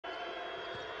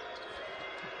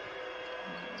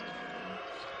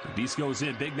McNeace goes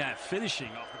in, big man finishing.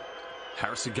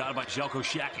 Harrison got it by Jelko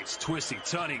Shack. It's twisting,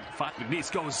 turning.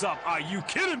 McNeace goes up. Are you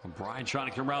kidding? Brian trying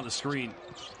to come around the screen.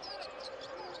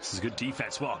 This is good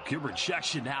defense. Well, good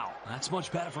rejection now. That's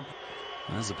much better from.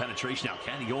 There's the penetration now.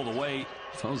 Can he go all the way?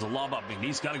 Throws the lob up.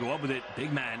 McNeace got to go up with it.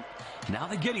 Big man. Now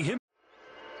they're getting him.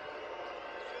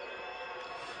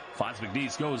 Finds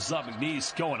McNeace, goes up.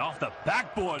 McNeace going off the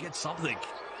backboard. Gets something.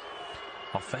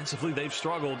 Offensively, they've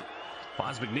struggled.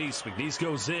 Finds McNeace. McNeace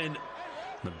goes in.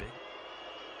 The big.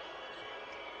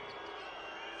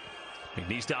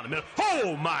 McNeace down the middle.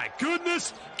 Oh, my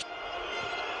goodness.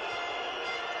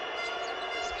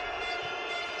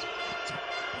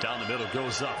 Down the middle,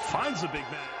 goes up. Finds the big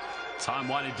man. Time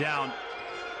winding down.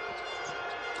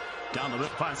 Down the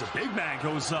middle, finds the big man.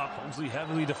 Goes up. Holmesley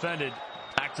heavily defended.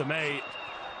 Back to May.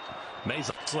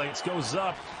 May's slates, goes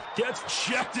up. Gets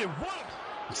checked in.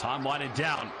 Time winding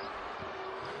down.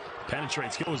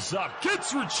 Penetrates, goes up.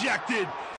 Gets rejected.